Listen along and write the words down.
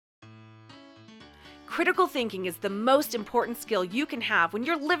Critical thinking is the most important skill you can have when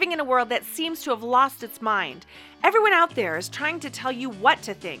you're living in a world that seems to have lost its mind. Everyone out there is trying to tell you what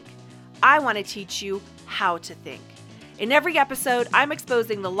to think. I want to teach you how to think. In every episode, I'm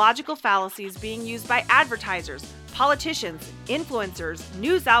exposing the logical fallacies being used by advertisers, politicians, influencers,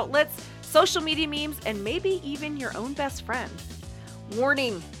 news outlets, social media memes, and maybe even your own best friend.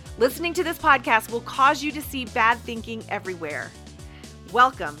 Warning, listening to this podcast will cause you to see bad thinking everywhere.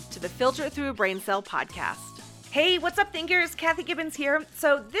 Welcome to the Filter It Through a Brain Cell podcast. Hey, what's up, thinkers? Kathy Gibbons here.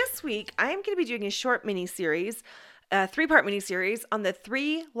 So this week, I'm going to be doing a short mini-series, a 3-part mini-series on the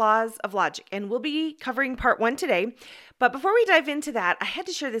 3 laws of logic, and we'll be covering part 1 today. But before we dive into that, I had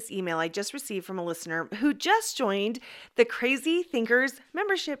to share this email I just received from a listener who just joined the Crazy Thinkers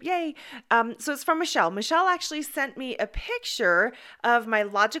membership. Yay! So it's from Michelle. Michelle actually sent me a picture of my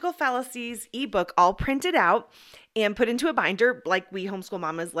Logical Fallacies ebook all printed out and put into a binder like we homeschool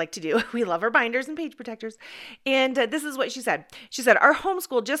mamas like to do. We love our binders and page protectors. And this is what she said. She said, our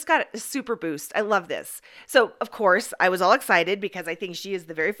homeschool just got a super boost. I love this. So, of course, I was all excited because I think she is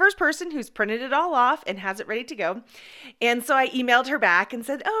the very first person who's printed it all off and has it ready to go. And so I emailed her back and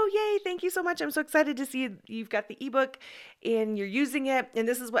said, oh, yay, thank you so much. I'm so excited to see you've got the ebook and you're using it. And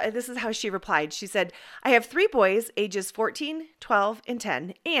this is how she replied. She said, I have 3 boys, ages 14, 12, and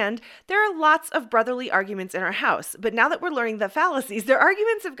 10, and there are lots of brotherly arguments in our house. But now that we're learning the fallacies, their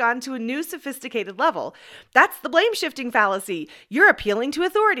arguments have gone to a new sophisticated level. That's the blame shifting fallacy. You're appealing to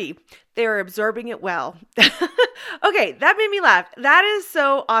authority. They are absorbing it well. Okay, that made me laugh. That is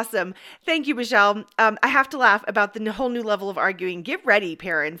so awesome. Thank you, Michelle. I have to laugh about the whole new level of arguing. Get ready,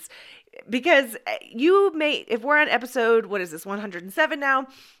 parents, because you may, if we're on episode, 107 now,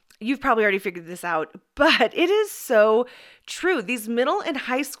 you've probably already figured this out, but it is so true. These middle and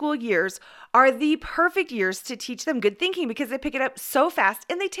high school years are the perfect years to teach them good thinking because they pick it up so fast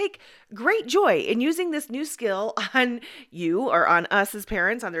and they take great joy in using this new skill on you or on us as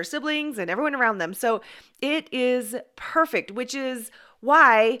parents, on their siblings and everyone around them. So it is perfect, which is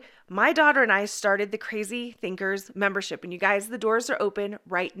why my daughter and I started the Crazy Thinkers membership. And you guys, the doors are open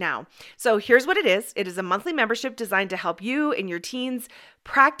right now. So here's what it is. It is a monthly membership designed to help you and your teens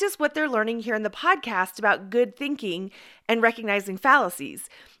practice what they're learning here in the podcast about good thinking and recognizing fallacies.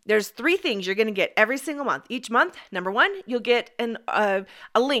 There's 3 things you're going to get every single month. Each month, number 1, you'll get a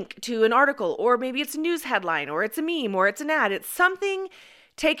link to an article, or maybe it's a news headline, or it's a meme, or it's an ad. It's something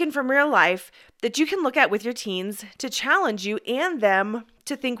taken from real life that you can look at with your teens to challenge you and them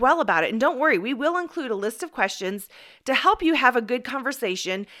to think well about it. And don't worry, we will include a list of questions to help you have a good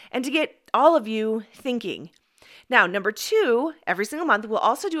conversation and to get all of you thinking. Now, number 2, every single month, we'll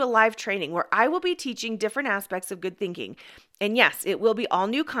also do a live training where I will be teaching different aspects of good thinking. And yes, it will be all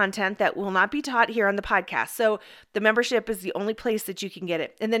new content that will not be taught here on the podcast. So the membership is the only place that you can get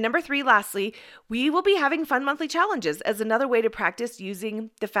it. And then number 3, lastly, we will be having fun monthly challenges as another way to practice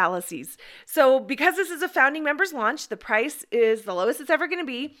using the fallacies. So because this is a founding members launch, the price is the lowest it's ever going to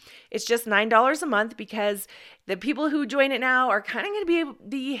be. It's just $9 a month because the people who join it now are kind of going to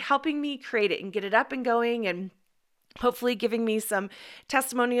be helping me create it and get it up and going and hopefully giving me some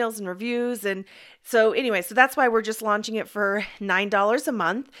testimonials and reviews. And so anyway, so that's why we're just launching it for $9 a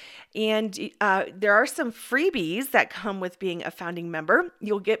month. And there are some freebies that come with being a founding member.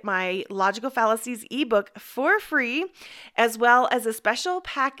 You'll get my Logical Fallacies ebook for free, as well as a special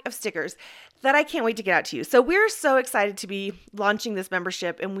pack of stickers that I can't wait to get out to you. So we're so excited to be launching this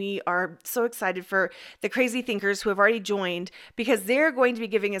membership, and we are so excited for the Crazy Thinkers who have already joined because they're going to be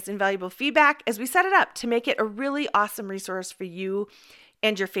giving us invaluable feedback as we set it up to make it a really awesome resource for you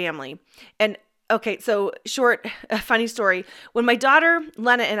and your family. And okay, so a funny story. When my daughter,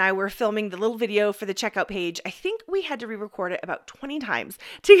 Lena, and I were filming the little video for the checkout page, I think we had to re-record it about 20 times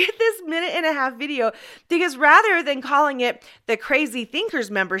to get this 1.5-minute video because rather than calling it the Crazy Thinkers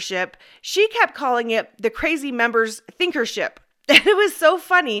membership, she kept calling it the Crazy Members Thinkership. And it was so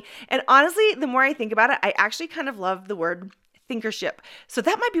funny. And honestly, the more I think about it, I actually kind of love the word thinkership. So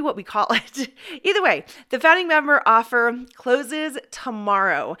that might be what we call it. Either way, the founding member offer closes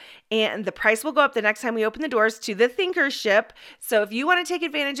tomorrow and the price will go up the next time we open the doors to the thinkership. So if you want to take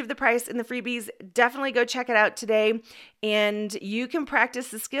advantage of the price and the freebies, definitely go check it out today and you can practice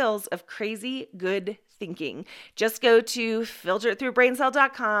the skills of crazy good thinking. Just go to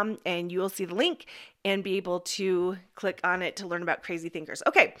filteritthroughbraincell.com and you will see the link and be able to click on it to learn about crazy thinkers.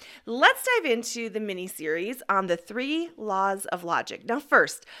 Okay, let's dive into the mini series on the 3 laws of logic. Now,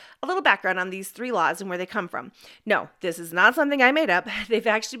 first, a little background on these 3 laws and where they come from. No, this is not something I made up. They've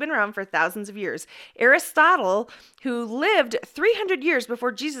actually been around for thousands of years. Aristotle, who lived 300 years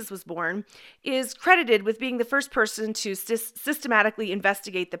before Jesus was born, is credited with being the first person to systematically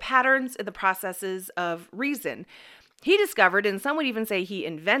investigate the patterns and the processes of reason. He discovered, and some would even say he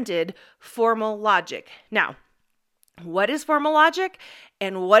invented, formal logic. Now, what is formal logic?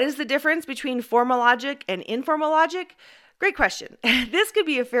 And what is the difference between formal logic and informal logic? Great question. This could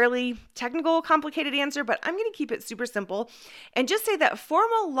be a fairly technical, complicated answer, but I'm going to keep it super simple and just say that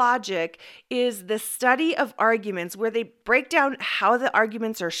formal logic is the study of arguments where they break down how the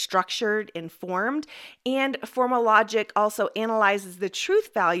arguments are structured and formed, and formal logic also analyzes the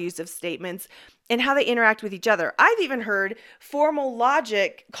truth values of statements and how they interact with each other. I've even heard formal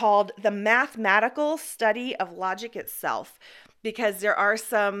logic called the mathematical study of logic itself, because there are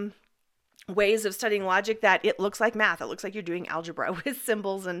some ways of studying logic that it looks like math. It looks like you're doing algebra with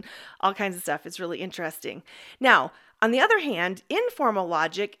symbols and all kinds of stuff. It's really interesting. Now, on the other hand, informal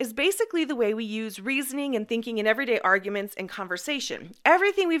logic is basically the way we use reasoning and thinking in everyday arguments and conversation.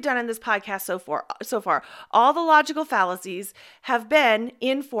 Everything we've done in this podcast so far, all the logical fallacies have been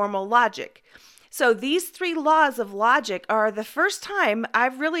informal logic. So these 3 laws of logic are the first time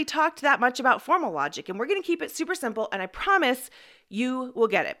I've really talked that much about formal logic, and we're going to keep it super simple, and I promise you will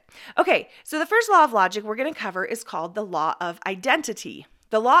get it. Okay, so the first law of logic we're going to cover is called the law of identity.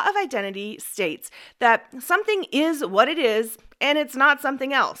 The law of identity states that something is what it is, and it's not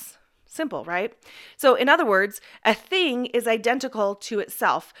something else. Simple, right? So in other words, a thing is identical to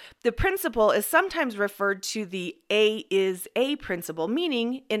itself. The principle is sometimes referred to the A is A principle,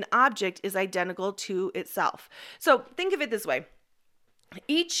 meaning an object is identical to itself. So think of it this way.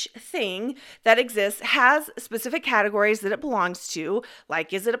 Each thing that exists has specific categories that it belongs to,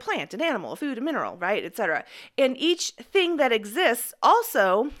 like is it a plant, an animal, a food, a mineral, right, etc. And each thing that exists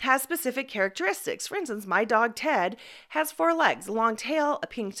also has specific characteristics. For instance, my dog Ted has 4 legs, a long tail, a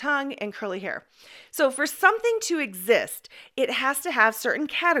pink tongue, and curly hair. So for something to exist, it has to have certain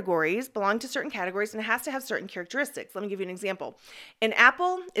categories, belong to certain categories, and it has to have certain characteristics. Let me give you an example. An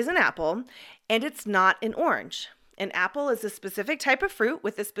apple is an apple, and it's not an orange. An apple is a specific type of fruit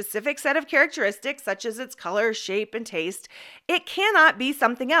with a specific set of characteristics, such as its color, shape, and taste. It cannot be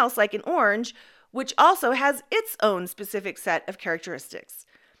something else like an orange, which also has its own specific set of characteristics.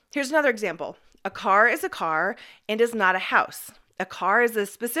 Here's another example. A car is a car and is not a house. A car is a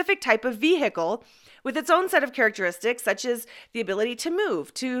specific type of vehicle with its own set of characteristics, such as the ability to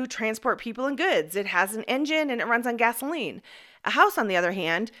move, to transport people and goods. It has an engine and it runs on gasoline. A house, on the other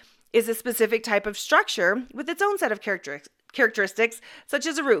hand, is a specific type of structure with its own set of characteristics, such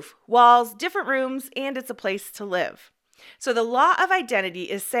as a roof, walls, different rooms, and it's a place to live. So the law of identity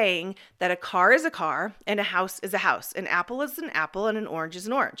is saying that a car is a car and a house is a house. An apple is an apple and an orange is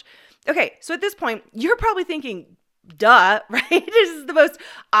an orange. Okay, so at this point, you're probably thinking, duh, right? This is the most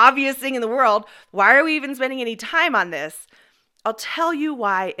obvious thing in the world. Why are we even spending any time on this? I'll tell you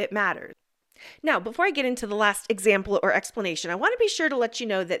why it matters. Now, before I get into the last example or explanation, I want to be sure to let you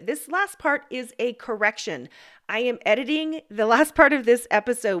know that this last part is a correction. I am editing the last part of this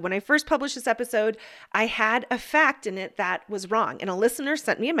episode. When I first published this episode, I had a fact in it that was wrong, and a listener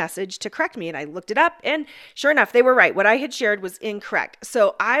sent me a message to correct me, and I looked it up, and sure enough, they were right. What I had shared was incorrect.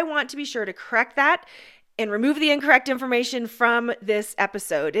 So I want to be sure to correct that and remove the incorrect information from this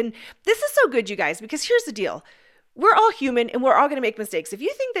episode. And this is so good, you guys, because here's the deal. We're all human and we're all going to make mistakes. If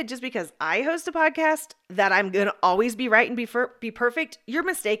you think that just because I host a podcast that I'm going to always be right and be perfect, you're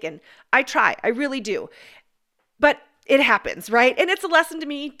mistaken. I try. I really do. But it happens, right? And it's a lesson to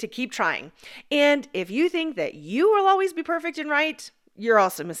me to keep trying. And if you think that you will always be perfect and right, you're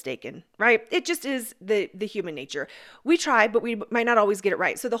also mistaken, right? It just is the human nature. We try, but we might not always get it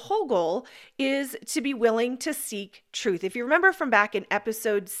right. So the whole goal is to be willing to seek truth. If you remember from back in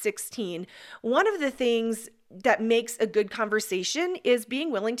episode 16, one of the things that makes a good conversation is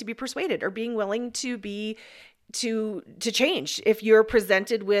being willing to be persuaded or being willing to be to change if you're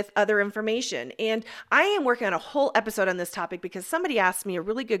presented with other information. And I am working on a whole episode on this topic because somebody asked me a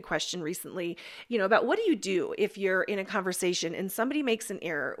really good question recently, about what do you do if you're in a conversation and somebody makes an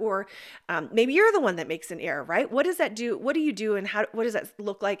error, or maybe you're the one that makes an error, right? What does that do? What do you do? And what does that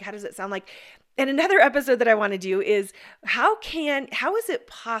look like? How does it sound like? And another episode that I want to do is how is it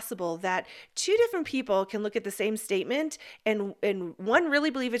possible that 2 different people can look at the same statement and one really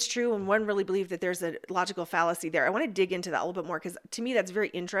believe it's true and one really believe that there's a logical fallacy fallacy there. I want to dig into that a little bit more because to me that's very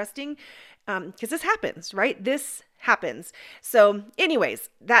interesting because this happens, right? This happens. So anyways,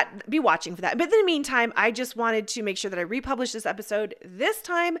 be watching for that. But in the meantime, I just wanted to make sure that I republish this episode this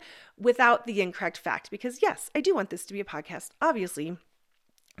time without the incorrect fact because yes, I do want this to be a podcast, obviously,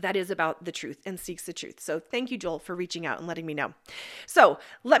 that is about the truth and seeks the truth. So thank you, Joel, for reaching out and letting me know. So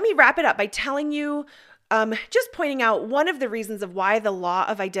let me wrap it up by telling you just pointing out one of the reasons of why the law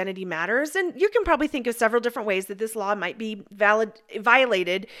of identity matters. And you can probably think of several different ways that this law might be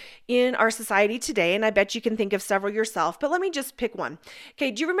violated in our society today. And I bet you can think of several yourself, but let me just pick one.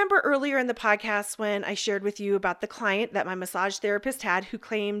 Okay. Do you remember earlier in the podcast when I shared with you about the client that my massage therapist had who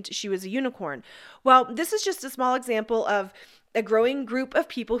claimed she was a unicorn? Well, this is just a small example of a growing group of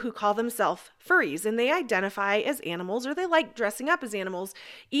people who call themselves furries, and they identify as animals, or they like dressing up as animals,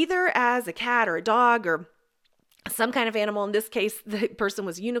 either as a cat or a dog or some kind of animal. In this case, the person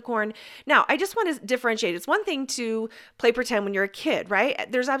was a unicorn. Now, I just want to differentiate. It's one thing to play pretend when you're a kid,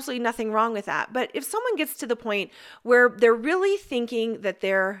 right? There's absolutely nothing wrong with that. But if someone gets to the point where they're really thinking that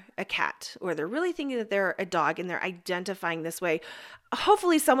they're a cat or they're really thinking that they're a dog and they're identifying this way,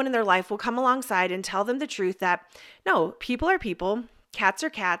 hopefully someone in their life will come alongside and tell them the truth that no, people are people. Cats are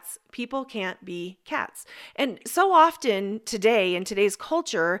cats. People can't be cats. And so often today in today's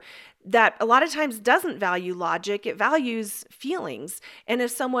culture, that a lot of times doesn't value logic, it values feelings. And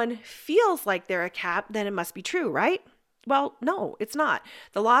if someone feels like they're a cat, then it must be true, right? Well, no, it's not.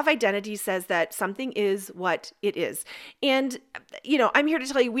 The law of identity says that something is what it is. And, I'm here to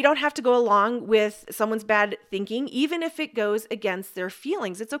tell you, we don't have to go along with someone's bad thinking, even if it goes against their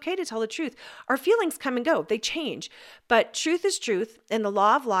feelings. It's okay to tell the truth. Our feelings come and go, they change. But truth is truth, and the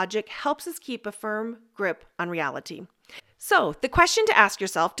law of logic helps us keep a firm grip on reality. So the question to ask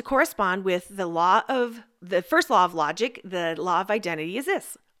yourself to correspond with the first law of logic, the law of identity, is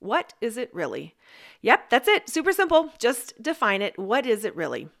this: what is it really? Yep, that's it. Super simple. Just define it. What is it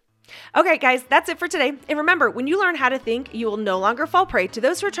really? Okay, guys, that's it for today. And remember, when you learn how to think, you will no longer fall prey to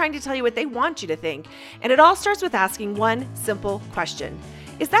those who are trying to tell you what they want you to think. And it all starts with asking one simple question: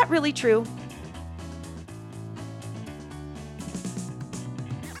 is that really true?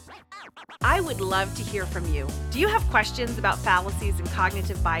 I would love to hear from you. Do you have questions about fallacies and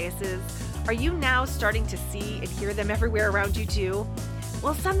cognitive biases? Are you now starting to see and hear them everywhere around you too?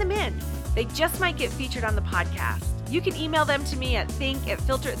 Well, send them in. They just might get featured on the podcast. You can email them to me at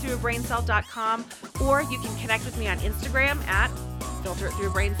think@filteritthroughabraincell.com, or you can connect with me on Instagram at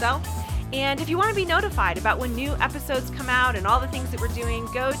filteritthroughabraincell. And if you want to be notified about when new episodes come out and all the things that we're doing,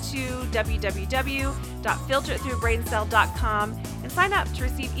 go to www.filteritthroughabraincell.com and sign up to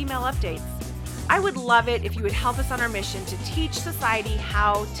receive email updates. I would love it if you would help us on our mission to teach society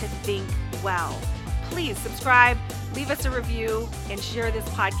how to think well. Please subscribe, leave us a review, and share this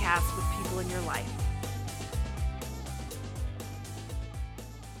podcast with people in your life.